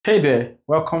Hey there,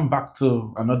 welcome back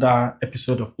to another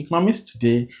episode of economics.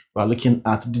 Today we are looking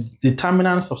at the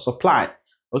determinants of supply,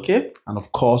 okay? And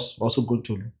of course, we're also going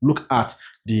to look at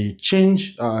the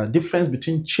difference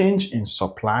between change in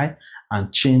supply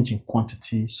and change in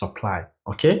quantity supply,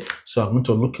 okay? So I'm going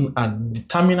to looking at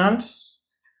determinants,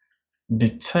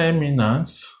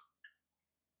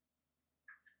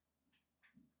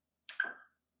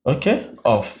 okay,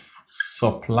 of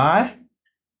supply.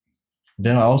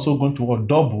 Then we're also going to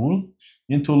double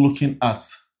into looking at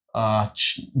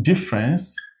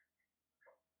difference,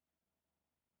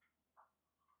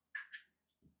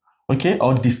 okay,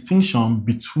 or distinction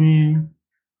between,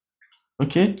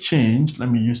 okay, change. Let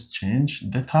me use change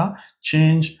data,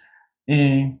 change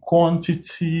in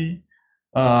quantity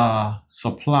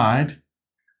supplied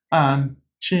and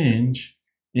change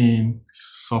in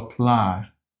supply.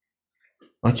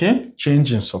 Okay,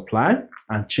 change in supply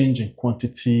and change in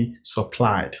quantity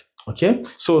supplied. Okay,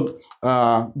 so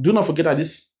do not forget that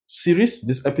this series,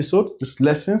 this episode, these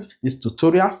lessons, these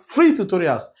tutorials, free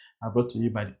tutorials are brought to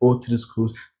you by the O3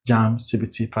 Schools JAMB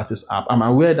CBT Practice app. I'm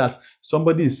aware that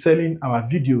somebody is selling our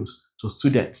videos to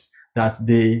students that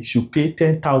they should pay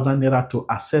 10,000 naira to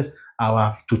access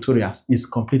our tutorials. Is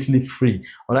completely free.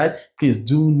 All right, please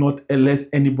do not let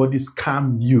anybody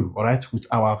scam you, all right, with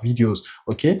our videos.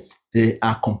 Okay, they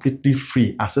are completely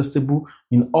free, accessible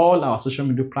in all our social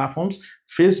media platforms,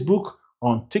 Facebook,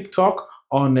 on TikTok,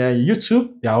 on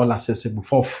YouTube. They are all accessible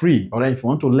for free. All right, if you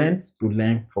want to learn, you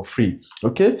learn for free.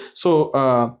 Okay,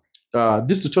 so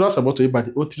this tutorial is brought to you by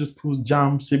the O3 Schools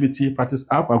JAMB CBT Practice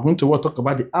app. We're going to talk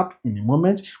about the app in a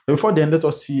moment. But before then, let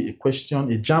us see a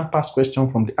question, a JAMB past question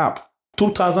from the app.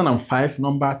 2005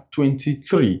 number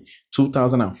 23.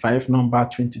 2005 number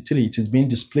 23. It is being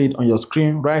displayed on your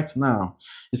screen right now.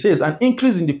 It says an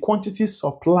increase in the quantity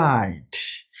supplied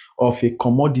of a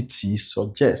commodity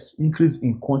suggests increase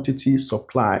in quantity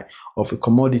supply of a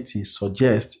commodity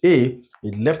suggests A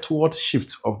leftward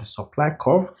shift of the supply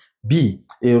curve, B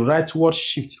a rightward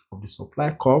shift of the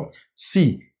supply curve,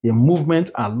 C a movement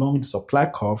along the supply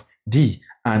curve, D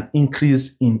an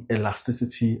increase in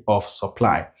elasticity of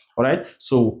supply. All right,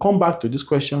 so we'll come back to this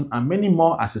question and many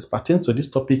more as it pertains to this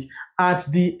topic at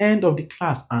the end of the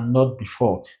class and not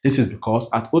before. This is because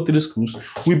at O3 Schools,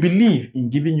 we believe in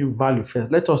giving you value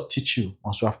first. Let us teach you.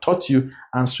 Once we have taught you,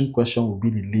 answering question will be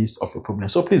the least of your problem.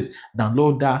 So please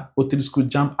download that O3 School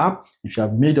JAMB app. If you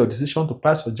have made your decision to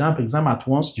pass your JAMB exam at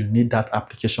once, you need that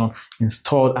application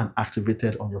installed and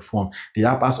activated on your phone. The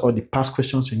app has all the past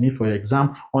questions you need for your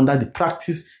exam under the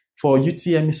practice for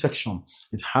UTME section.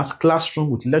 It has classroom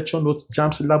with lecture notes,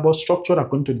 JAMB syllabus structured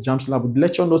according to the JAMB syllabus. The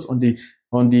lecture notes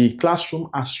on the classroom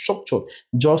are structured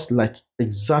just like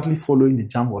exactly following the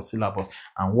JAMB syllabus.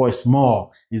 And what is more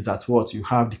is that what you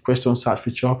have the question search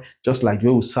feature, just like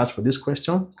you will search for this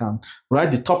question. You can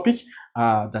write the topic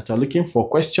that you're looking for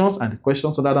questions, and the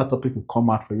questions under that topic will come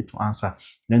out for you to answer.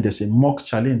 Then there's a mock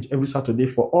challenge every Saturday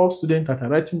for all students that are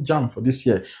writing JAMB for this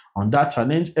year. On that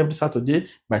challenge, every Saturday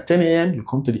by 10 a.m., you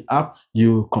come to the app,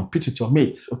 you compete with your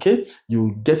mates, okay?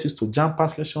 You get used to JAMB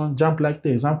past question, JAMB like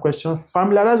the exam question,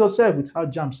 familiarize yourself with how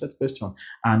JAMB set question,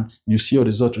 and you see your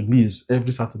result release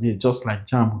every Saturday, just like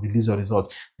JAMB will release your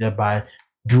results, thereby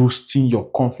boosting your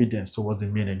confidence towards the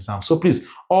main exam. So please,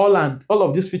 all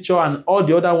of this feature and all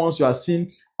the other ones you are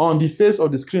seeing on the face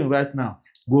of the screen right now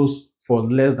goes for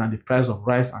less than the price of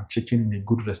rice and chicken in a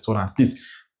good restaurant. Please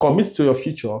commit to your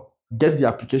future, get the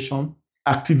application,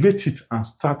 activate it, and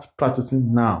start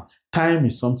practicing now. Time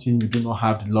is something you do not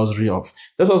have the luxury of.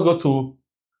 Let us go to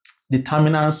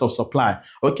determinants of supply.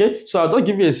 Okay, so I'll just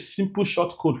give you a simple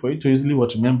short code for you to easily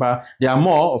remember. There are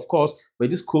more, of course, but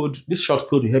this short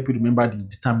code will help you remember the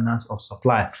determinants of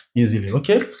supply easily.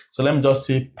 Okay, so let me just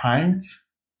say pint.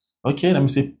 Okay, let me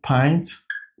say pint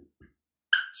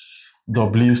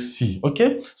WC.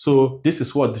 Okay, so this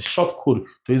is what the short code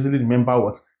to easily remember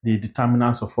what the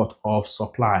determinants of what of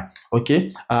supply. Okay,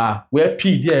 where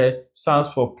P there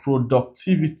stands for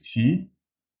productivity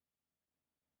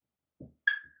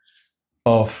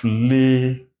of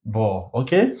labor,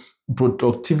 okay,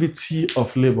 productivity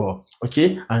of labor,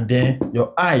 okay, and then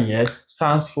your I here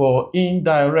stands for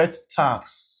indirect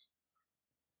tax,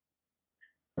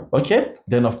 okay,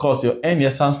 then of course your N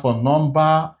here stands for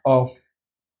number of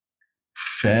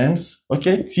firms,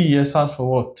 okay, T here stands for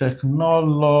what?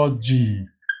 Technology,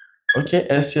 okay,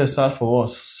 S here stands for what?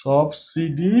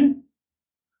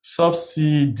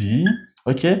 Subsidy,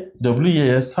 okay, W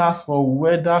here stands for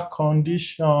weather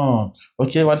condition,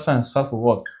 okay, what stands for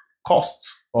what?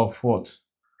 Cost of what?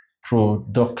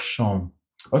 Production,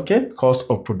 okay, cost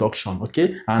of production,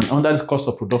 okay, and under this cost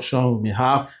of production we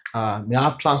have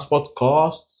transport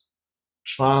costs,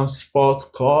 transport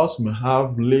cost, we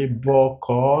have labor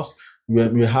cost,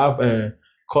 we have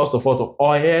cost of what? Of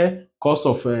oil, cost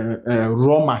of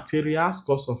raw materials,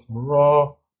 cost of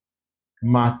raw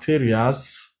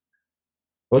materials.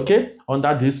 Okay,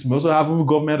 under this, we also have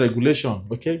government regulation.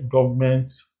 Okay,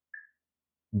 government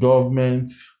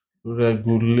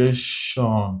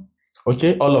regulation.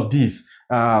 Okay, all of these.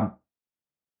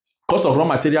 Cost of raw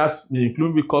materials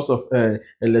include cost of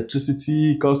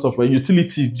electricity, cost of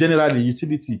utility, generally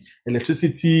utility,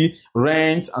 electricity,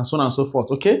 rent, and so on and so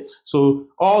forth. Okay, so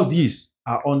all these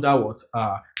are under what?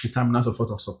 Determinants of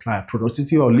what? Of supply,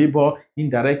 productivity of labor,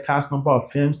 indirect tax, number of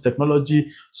firms,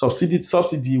 technology,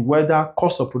 subsidy, weather,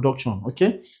 cost of production.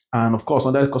 Okay, and of course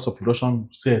under the cost of production,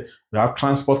 say we have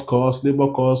transport costs, labor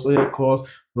costs, oil costs,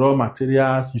 raw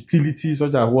materials, utilities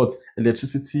such as what?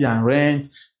 Electricity and rent,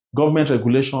 government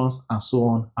regulations, and so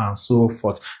on and so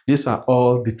forth. These are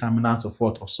all determinants of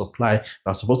what? Of supply. You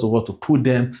are supposed to what? To put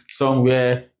them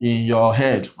somewhere in your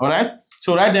head. All right.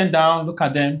 So write them down. Look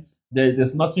at them.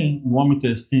 There's nothing you want me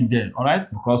to explain there. All right.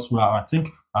 Because I think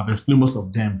I've explained most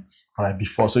of them all right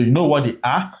before, so you know what they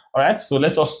are. All right. So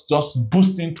let us just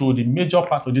boost into the major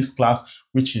part of this class,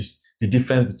 which is the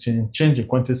difference between change in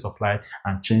quantity supply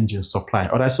and change in supply.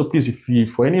 All right. So please, if you,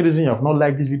 for any reason you have not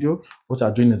liked this video, what you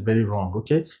are doing is very wrong.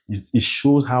 Okay. It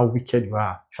shows how wicked you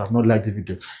are if you have not liked the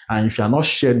video, and if you are not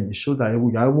sharing, it shows that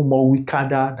you are even more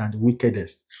wickeder than the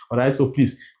wickedest. All right. So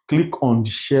please click on the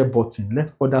share button.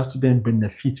 Let other students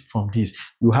benefit from this.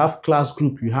 You have class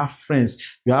group, you have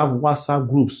friends, you have WhatsApp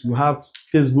groups, you have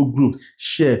Facebook group.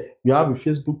 Share. You have a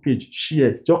Facebook page.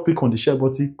 Share. Just click on the share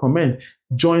button, comment,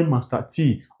 join Master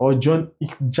T, or join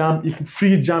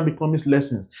free JAMB Economics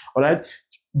lessons. All right.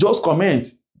 Just comment.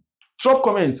 Drop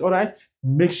comments. All right.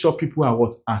 Make sure people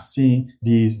are seeing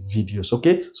these videos,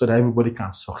 okay, so that everybody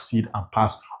can succeed and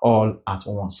pass all at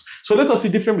once. So let us see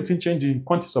the difference between change in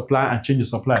quantity supply and change in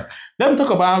supply. Let me talk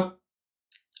about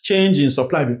change in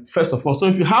supply first of all. So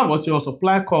if you have your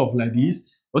supply curve like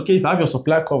this, okay, if you have your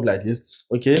supply curve like this,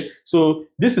 okay, so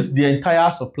this is the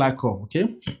entire supply curve,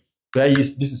 okay,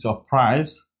 this is your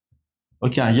price.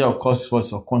 Okay, and here, of course,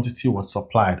 was your quantity was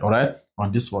supplied, all right?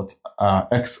 On this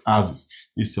x-axis,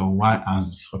 is your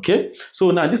y-axis, okay?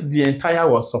 So now this is the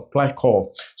entire supply curve.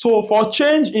 So for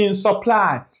change in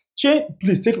supply,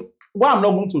 please take, why I'm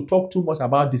not going to talk too much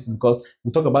about this is because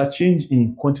we talk about change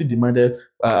in quantity demanded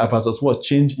versus what?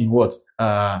 Change in what?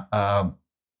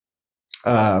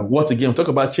 What again? We'll talk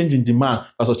about change in demand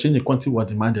versus change in quantity what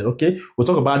demanded. Okay, we'll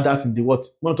talk about that in the what?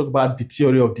 We'll talk about the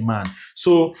theory of demand.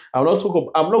 So I'm not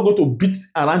going to beat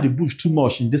around the bush too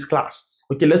much in this class.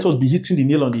 Okay, let us be hitting the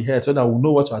nail on the head so that we'll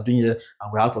know what we are doing here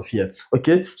and we're out of here.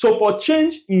 Okay, so for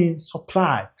change in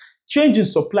supply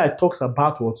talks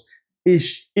about what? A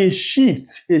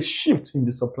shift in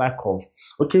the supply curve.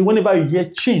 Okay, whenever you hear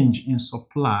change in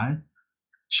supply,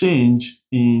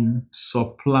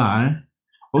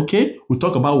 okay, we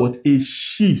talk about what? A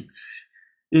shift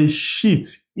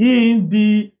in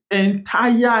the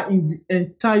entire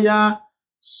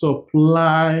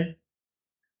supply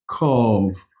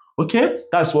curve. Okay,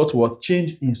 that's what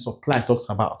change in supply talks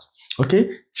about.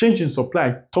 Okay, change in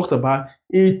supply talks about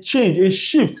a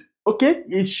shift. Okay,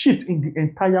 a shift in the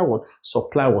entire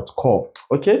supply curve.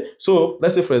 Okay, so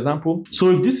let's say for example, so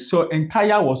if this is your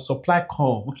entire supply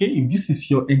curve, okay, if this is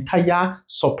your entire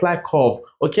supply curve,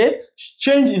 okay,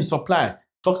 change in supply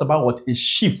talks about what? A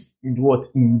shift in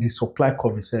the supply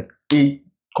curve itself, a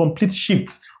complete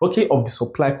shift, okay, of the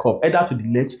supply curve, either to the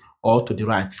left or to the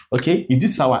right. Okay, if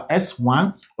this is our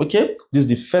S1, okay, this is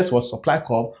the first supply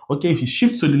curve. Okay, if you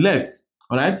shift to the left,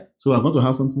 all right, so we're going to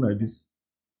have something like this.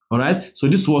 All right, so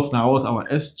this was now our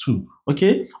S2,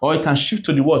 okay, or it can shift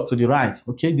to the to the right,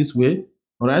 okay, this way.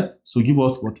 All right, so give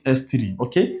us what? S3,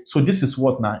 okay, so this is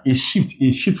what now? A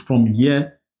shift from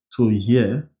here to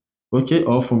here, okay,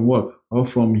 or from what? Or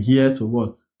from here to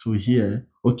what? To here,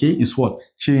 okay, is what?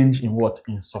 Change in what?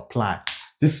 In supply.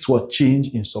 This is what? Change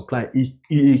in supply,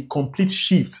 a complete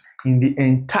shift in the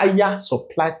entire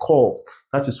supply curve.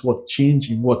 That is what?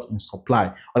 Change in what? In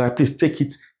supply. All right, please take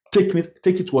it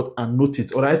what and note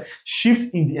it. All right,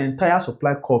 shift in the entire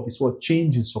supply curve is what?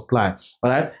 Change in supply. All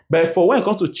right, but for when it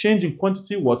comes to change in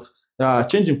quantity,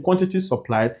 change in quantity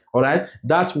supplied, all right,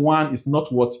 that one is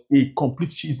not what? A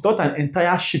complete shift. It's not an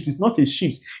entire shift. It's not a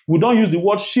shift. We don't use the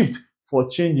word shift for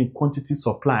change in quantity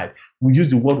supplied. We use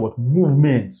the word what?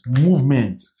 Movement,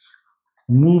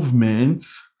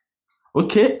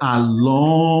 okay,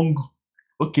 along,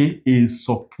 okay, a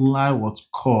supply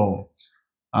curve.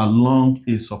 Along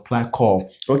a supply curve.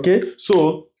 Okay,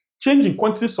 so change in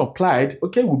quantity supplied,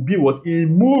 okay, will be what? A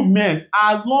movement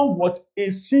along what?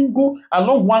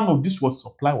 Along one of this what?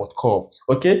 Supply what? Curve.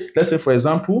 Okay, let's say for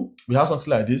example, we have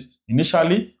something like this.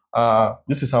 Initially,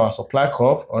 this is our supply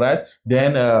curve, all right?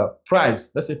 Then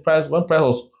price, let's say when price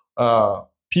was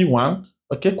P1,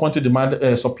 okay, quantity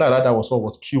demand, supply rather was what?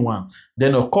 Was Q1.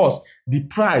 Then of course, the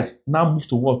price now moves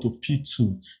to what? To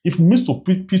P2. If it moves to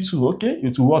P2, okay,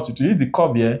 it will what? It will use the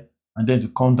curve here, and then to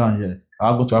come down here.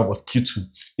 I'm going to have what?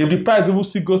 Q2. If the price even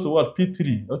still goes to what?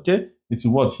 P3, okay, it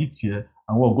will what? Hit here,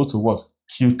 and what? Go to what?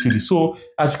 Q3. So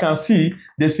as you can see,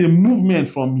 there's a movement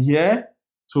from here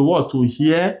to what? To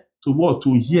here, to what?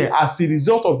 To here, as a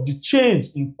result of the change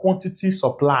in quantity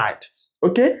supplied.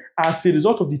 Okay, as a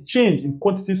result of the change in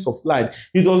quantity supplied,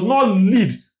 it does not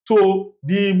lead to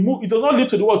the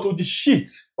what? To the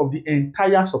shift of the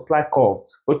entire supply curve.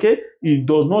 Okay, it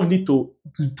does not lead to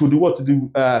the what?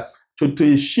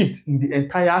 To a shift in the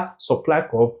entire supply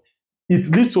curve. It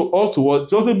leads to also what? It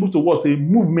doesn't move to what? A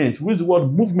movement. With the word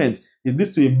movement, it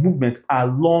leads to a movement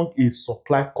along a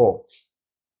supply curve.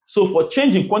 So for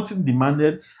change in quantity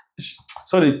demanded,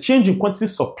 change in quantity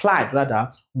supplied,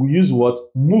 rather, we use what?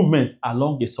 Movement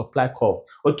along a supply curve.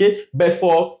 Okay, but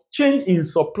for change in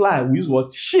supply, we use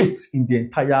what? Shift in the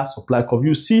entire supply curve.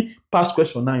 You see past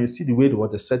question now, you see the way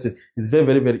they set it. It's very,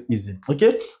 very, very easy.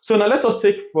 Okay, so now let us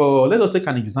take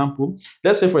an example.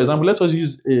 Let's say, for example, let us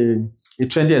use a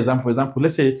trendy example. For example,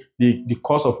 let's say the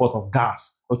cost of what? Of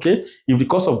gas. Okay, if the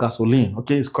cost of gasoline,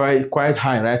 okay, is quite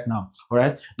high right now. All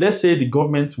right, let's say the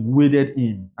government waded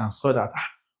in and saw that,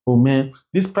 oh man,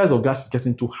 this price of gas is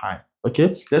getting too high.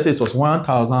 Okay, let's say it was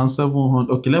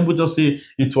 1,700. Okay, let me just say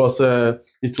it was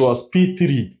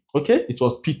P3. Okay, it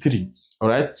was P3. All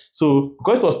right. So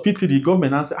because it was P3, the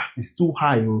government answered, it's too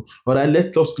high. All right,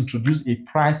 let us introduce a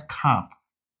price cap.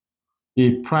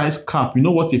 A price cap. You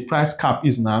know what a price cap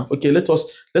is now? Okay, let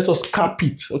us cap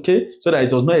it. Okay, so that it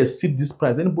does not exceed this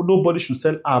price. Nobody should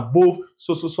sell above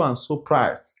so and so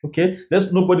price. Okay,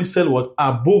 nobody sell what?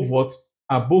 Above what?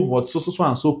 Above what? So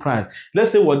and so price.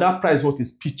 Let's say what that price what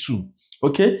is P2.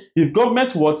 Okay, if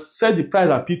government what set the price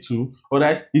at P2, all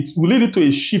right, it will lead to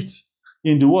a shift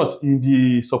in the what? In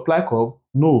the supply curve.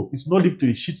 No, it's not lead to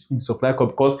a shift in the supply curve,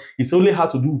 because it's only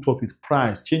had to do with what? With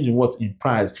price, changing what? In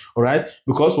price. All right,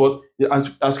 because what? As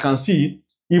you can see,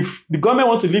 if the government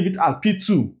want to leave it at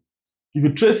P2, if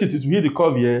you trace it, it will hit the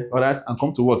curve here, all right, and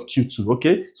come to what? Q2.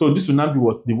 Okay, so this will not be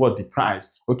what? The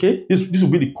price. Okay, this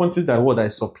will be the quantity that what? That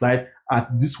is supplied at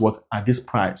this what? At this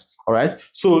price. All right,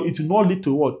 so it will not lead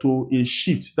to what? To a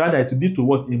shift. Rather, it will lead to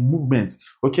what? A movement.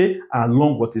 Okay,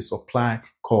 along what? A supply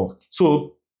curve.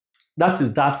 So that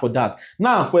is that for that.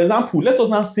 Now, for example, let us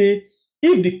now say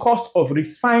if the cost of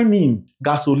refining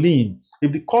gasoline,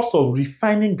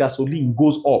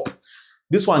 goes up.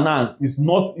 This one now is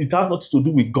not, it has nothing to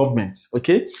do with government,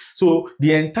 okay? So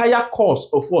the entire cost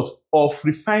of what? Of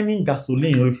refining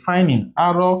gasoline, refining,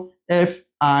 R-O-F-I-N-I-N-G,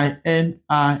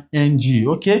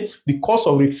 okay? The cost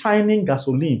of refining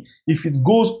gasoline, if it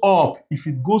goes up,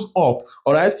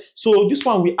 all right? So this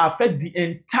one will affect the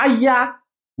entire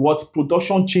what?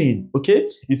 Production chain, okay?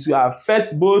 It will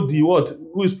affect both the what?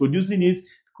 Who is producing it,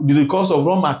 the cost of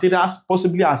raw materials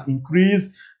possibly has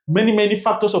increased. Many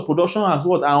factors of production as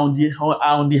what are on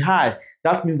the high.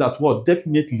 That means that what?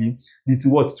 Definitely it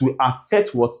will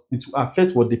affect what? It will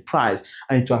affect what? The price,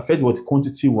 and it will affect what? The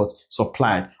quantity what?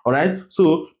 Supplied. All right.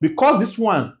 So because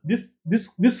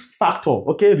this factor,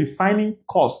 okay, refining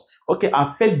cost, okay,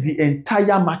 affects the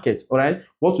entire market. All right.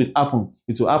 What will happen?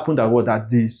 It will happen that what? That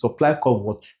the supply curve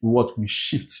will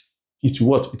shift. It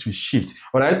will shift.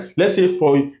 All right. Let's say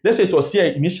it was here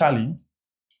initially.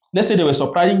 Let's say they were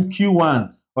supplying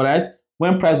Q1. All right,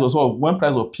 when price was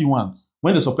P1,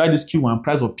 when they supply this Q1,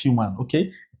 price of P1,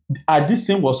 okay, at this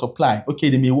same what supply, okay,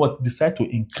 they may what? Decide to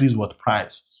increase what?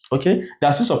 Price, okay, they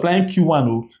are still supplying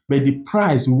Q1, but the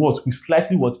price will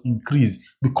slightly what?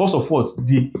 Increase because of what?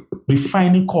 The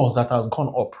refining cost that has gone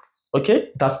up,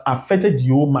 okay, that's affected the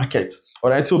whole market.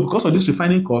 All right, so because of this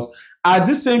refining cost, at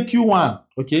this same Q1,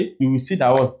 okay, you will see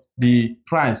that what? The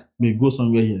price may go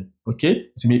somewhere here. Okay,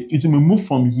 it may move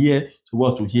from here to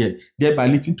what? To here, thereby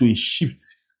leading to a shift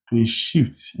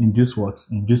in this what?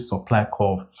 In this supply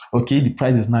curve. Okay, the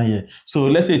price is now here. So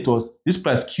let's say this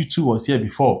price Q2 was here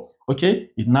before. Okay,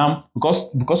 it now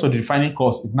because of the refining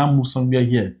cost, it now moves somewhere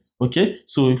here. Okay,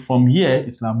 so from here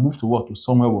it now move to what? To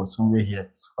somewhere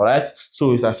here. All right,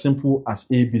 so it's as simple as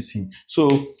ABC.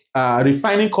 So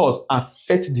refining costs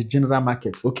affect the general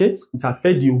market. Okay, it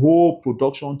affects the whole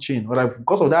production chain. All right,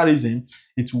 because of that reason,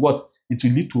 it will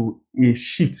lead to a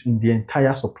shift in the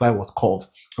entire supply curve.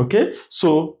 Okay,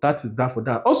 so that is that for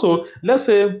that. Also, let's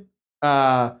say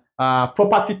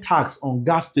property tax on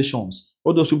gas stations.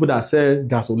 All those people that sell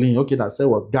gasoline, okay, that sell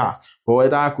what gas, or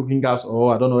whether cooking gas,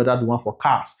 or I don't know whether the one for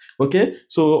cars, okay,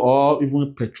 so or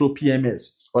even petrol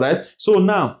PMS. All right. So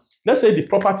now let's say the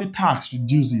property tax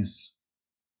reduces.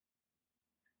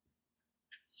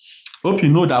 Hope you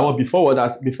know that what before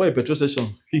a petrol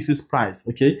station fixes price,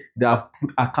 okay, they have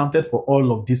accounted for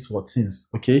all of these things,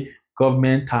 okay,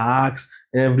 government tax,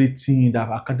 everything, that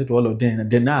have accounted for all of them,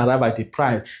 and then now arrive at a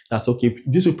price that's okay. If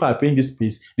these people are paying this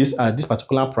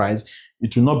particular price,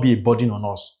 it will not be a burden on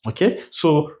us, okay.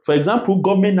 So for example,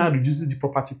 government now reduces the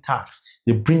property tax,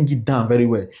 they bring it down very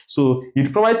well. So if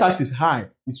the property tax is high,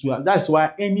 that's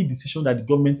why any decision that the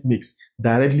government makes,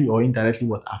 directly or indirectly,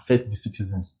 will affect the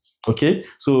citizens. Okay,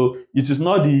 so it is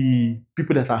not the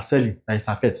people that are selling that is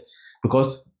affected,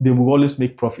 because they will always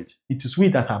make profit. It is we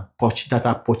that are purchasing,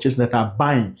 that are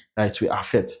buying, that it will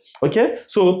affect. Okay,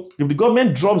 so if the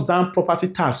government drops down property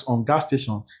tax on gas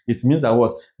stations, it means that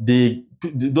what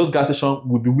those gas stations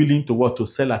will be willing to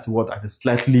sell at a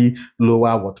slightly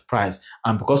lower price,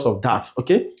 and because of that,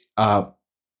 okay,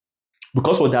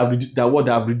 because they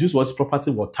have reduced what's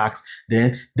property tax,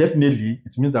 then definitely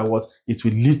it means that it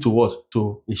will lead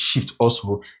to a shift,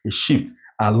 also a shift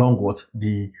along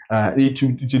it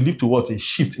will lead to a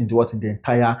shift in the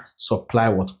entire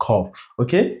supply curve.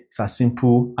 Okay, it's as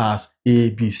simple as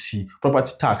ABC.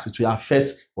 Property tax, it will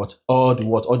affect all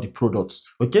the products.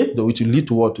 Okay, though it will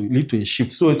lead to a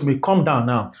shift. So it may come down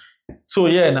now. So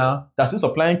yeah, now that's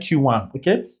supplying Q1.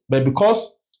 Okay, but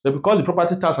because the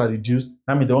property tax are reduced,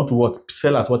 that means they want to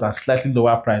sell at slightly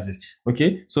lower prices.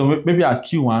 Okay, so maybe at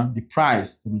Q1 the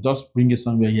price, they will just bring it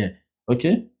somewhere here.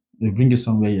 Okay, they bring it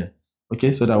somewhere here.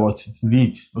 Okay, so that it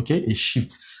leads, okay, a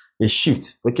shift.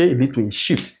 Okay, it leads to a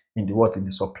shift in the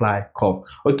supply curve.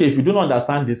 Okay, if you don't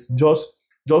understand this,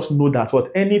 just know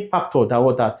that any factor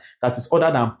that is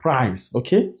other than price,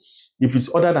 okay, if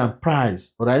it's other than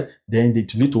price, all right, then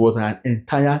it will lead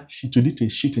to a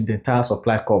shift in the entire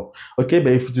supply curve. Okay,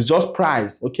 but if it is just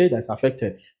price, okay, that's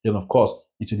affected, then of course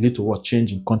it will lead to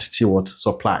change in quantity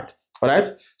supplied. All right,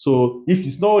 so if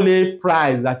it's not only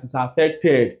price that is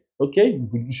affected, okay,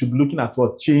 you should be looking at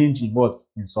change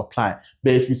in supply.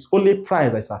 But if it's only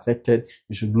price that's affected,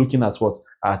 you should be looking at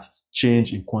at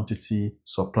change in quantity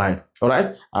supplied. All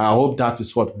right, I hope that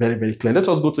is very, very clear. Let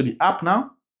us go to the app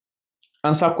now,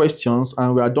 answer questions,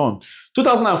 and we are done.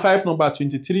 2005 number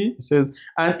 23, it says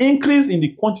an increase in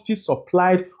the quantity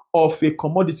supplied of a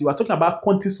commodity. We're talking about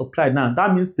quantity supplied now.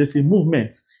 That means there's a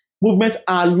movement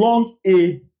along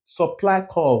a supply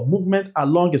curve,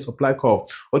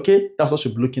 okay, that's what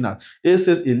you'll be looking at. A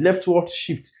says a leftward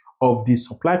shift of the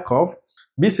supply curve.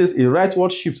 B says a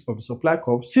rightward shift of the supply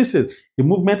curve. C says a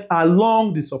movement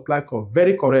along the supply curve.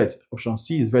 Very correct. Option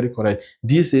C is very correct.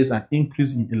 D says an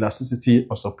increase in elasticity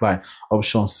of supply.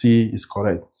 Option C is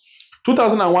correct.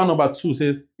 2001 number 2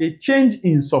 says a change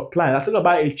in supply. I talk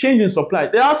about a change in supply.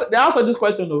 They answer this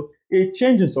question though. A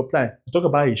change in supply. We talk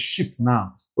about a shift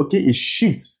now. Okay, a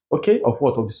shift. Okay, of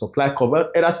the supply curve,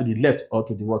 either to the left or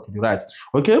to the right.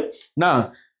 Okay,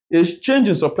 now a change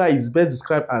in supply is best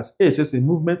described as A says a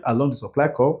movement along the supply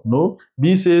curve. No.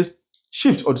 B says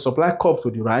shift of the supply curve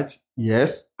to the right.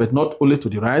 Yes, but not only to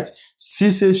the right. C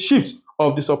says shift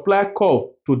of the supply curve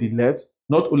to the left,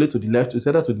 not only to the left, it's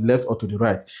either to the left or to the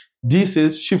right. D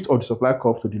says shift of the supply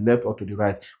curve to the left or to the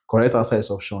right. Correct answer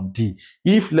is option D.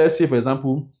 If, let's say, for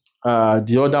example,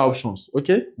 the other options,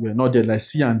 okay, were not there, like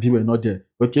C and D were not there,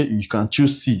 okay, you can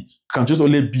choose C. You can choose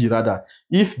only B rather.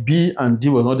 If B and D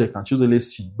were not there, you can choose only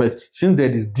C. But since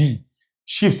there is D,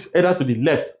 shift either to the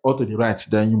left or to the right,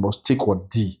 then you must take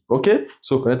D. Okay,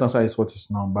 so correct answer is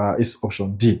is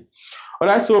option D. All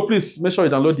right, so please make sure you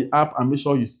download the app and make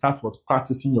sure you start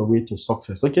practicing your way to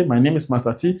success. Okay, my name is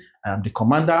Master T. I am the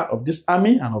commander of this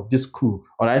army and of this crew.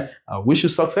 All right, I wish you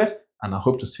success and I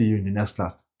hope to see you in the next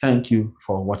class. Thank you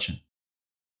for watching.